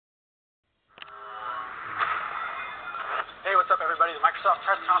everybody. The Microsoft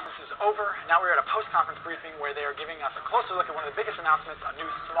press conference is over. Now we're at a post-conference briefing where they are giving us a closer look at one of the biggest announcements, a new,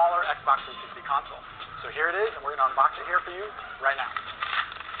 smaller Xbox 360 console. So here it is, and we're going to unbox it here for you right now.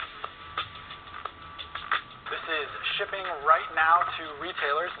 This is shipping right now to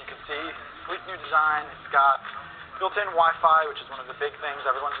retailers. You can see sleek new design. It's got built-in Wi-Fi, which is one of the big things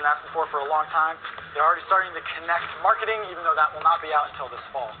everyone's been asking for a long time. They're already starting to connect marketing, even though that will not be out until this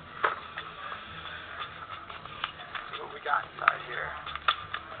fall. What we got inside here.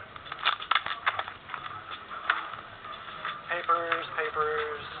 Papers.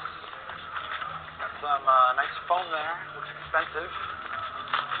 Got some nice foam there. Looks expensive.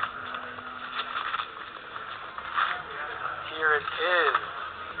 Here it is.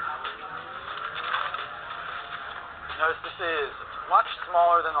 Notice this is much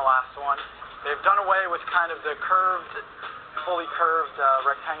smaller than the last one. They've done away with kind of the fully curved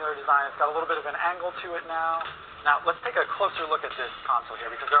rectangular design. It's got a little bit of an angle to it now. Now, let's take a closer look at this console here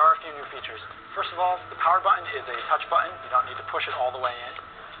because there are a few new features. First of all, the power button is a touch button. You don't need to push it all the way in.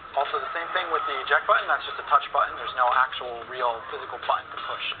 Also, the same thing with the eject button. That's just a touch button. There's no actual real physical button to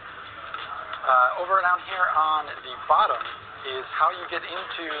push. Over down here on the bottom is how you get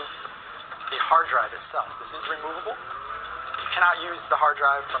into the hard drive itself. This is removable. You cannot use the hard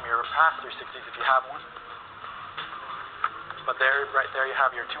drive from your past 360s if you have one. But there, right there, you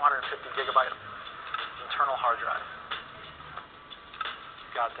have your 250 gigabyte internal hard drive.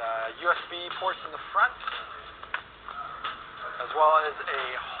 Got USB ports in the front, as well as a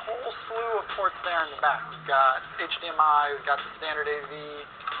whole slew of ports there in the back. We've got HDMI, we've got the standard AV,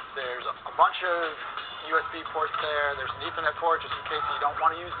 there's a bunch of USB ports there, there's an Ethernet port just in case you don't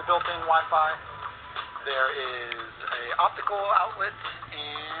want to use the built-in Wi-Fi. There is a optical outlet,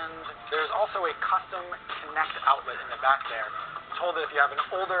 and there's also a custom Connect outlet in the back there. I'm told that if you have an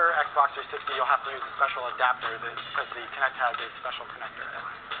older Xbox 360, you'll have to use a special adapter because the Connect has a special connector in it.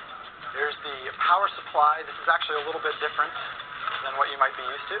 There's the power supply. This is actually a little bit different than what you might be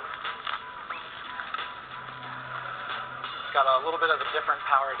used to. It's got a little bit of a different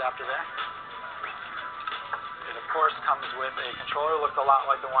power adapter there. It, of course, comes with a controller. Looks a lot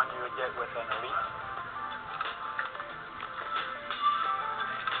like the one you would get with an Elite.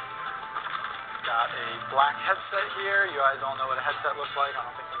 Got a black headset here. You guys all know what a headset looks like. I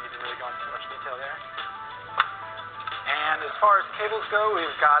don't think we need to really go into too much detail there. And as far as cables go,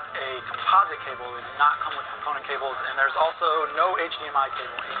 we've got a composite cable. It does not come with component cables, and there's also no HDMI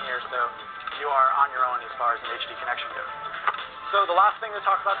cable in here, so you are on your own as far as an HD connection goes. So the last thing to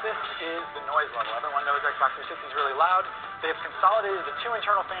talk about this is the noise level. Everyone knows Xbox 360 is really loud. They've consolidated the two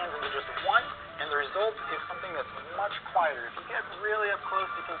internal fans into just one, and the result is something that's much quieter. If you get really up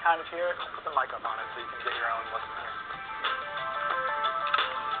close, you can kind of hear it. I'll put the mic up on it so you can get your own listen here.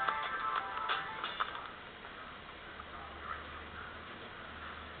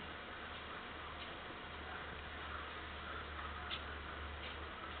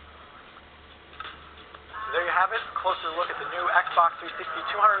 There you have it, a closer look at the new Xbox 360,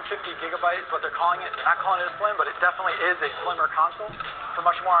 250 gigabytes, what they're calling it. They're not calling it a slim, but it definitely is a slimmer console. For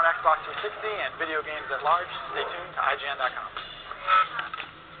much more on Xbox 360 and video games at large, stay tuned to IGN.com.